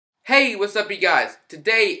Hey, what's up you guys?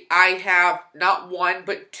 Today I have not one,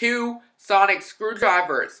 but two sonic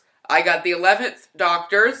screwdrivers. I got the 11th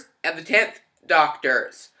Doctors and the 10th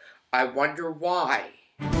Doctors. I wonder why.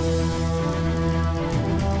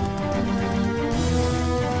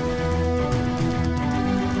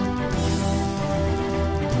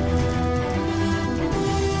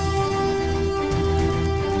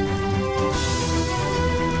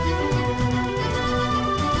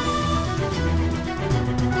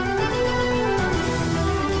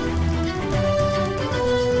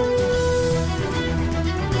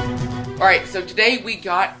 Alright, so today we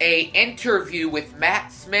got an interview with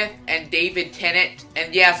Matt Smith and David Tennant,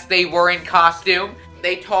 and yes, they were in costume.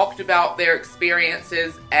 They talked about their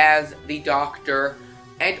experiences as the Doctor,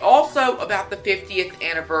 and also about the 50th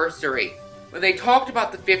anniversary. When they talked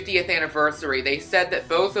about the 50th anniversary, they said that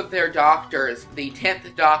both of their Doctors, the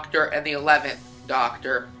 10th Doctor and the 11th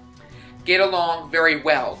Doctor, get along very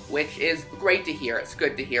well, which is great to hear. It's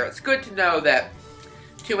good to hear. It's good to know that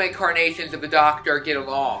two incarnations of the Doctor get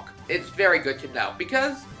along. It's very good to know,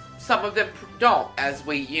 because some of them don't, as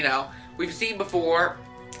we've seen before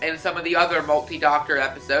in some of the other multi-Doctor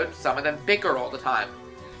episodes. Some of them bicker all the time.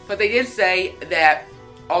 But they did say that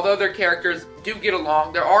although their characters do get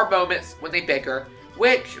along, there are moments when they bicker,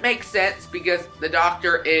 which makes sense because the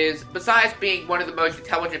Doctor is, besides being one of the most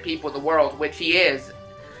intelligent people in the world, which he is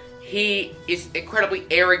incredibly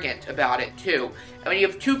arrogant about it too. And when you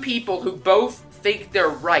have two people who both think they're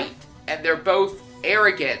right and they're both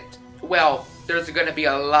arrogant, well, there's going to be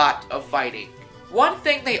a lot of fighting. One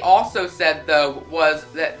thing they also said, though,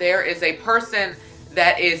 was that there is a person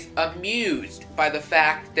that is amused by the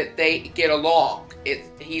fact that they get along.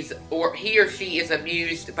 He or she is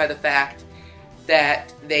amused by the fact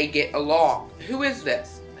that they get along. Who is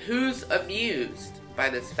this? Who's amused by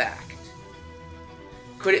this fact?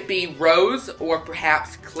 Could it be Rose or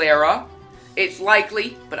perhaps Clara? It's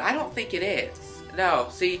likely, but I don't think it is. No,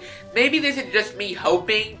 see, maybe this is just me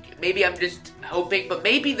hoping. Maybe I'm just hoping, but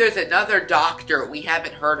maybe there's another Doctor we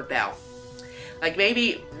haven't heard about. Like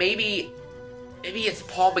maybe it's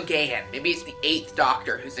Paul McGann. Maybe it's the 8th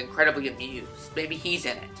Doctor who's incredibly amused. Maybe he's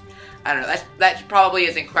in it. I don't know. That probably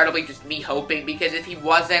is incredibly just me hoping, because if he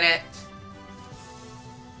was in it,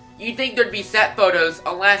 you'd think there'd be set photos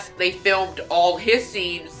unless they filmed all his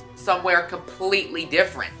scenes somewhere completely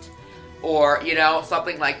different. Or,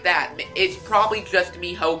 something like that. It's probably just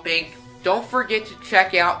me hoping. Don't forget to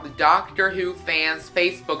check out the Doctor Who fans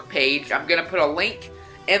Facebook page. I'm going to put a link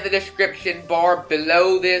in the description bar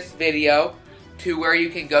below this video to where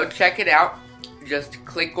you can go check it out. Just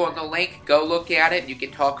click on the link, go look at it. You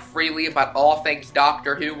can talk freely about all things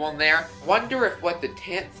Doctor Who on there. Wonder if what the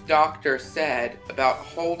 10th Doctor said about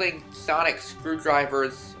holding sonic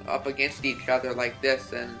screwdrivers up against each other like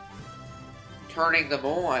this and turning them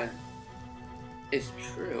on is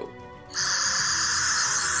true.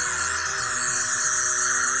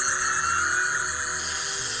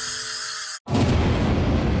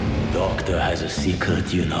 Doctor has a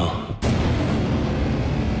secret, you know.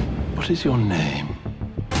 What is your name?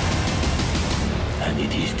 And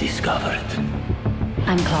it is discovered.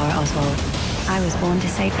 I'm Clara Oswald. I was born to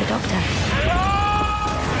save the Doctor.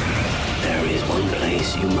 There is one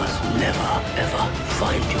place you must never, ever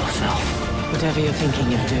find yourself. Whatever you're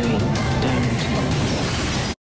thinking of doing, don't.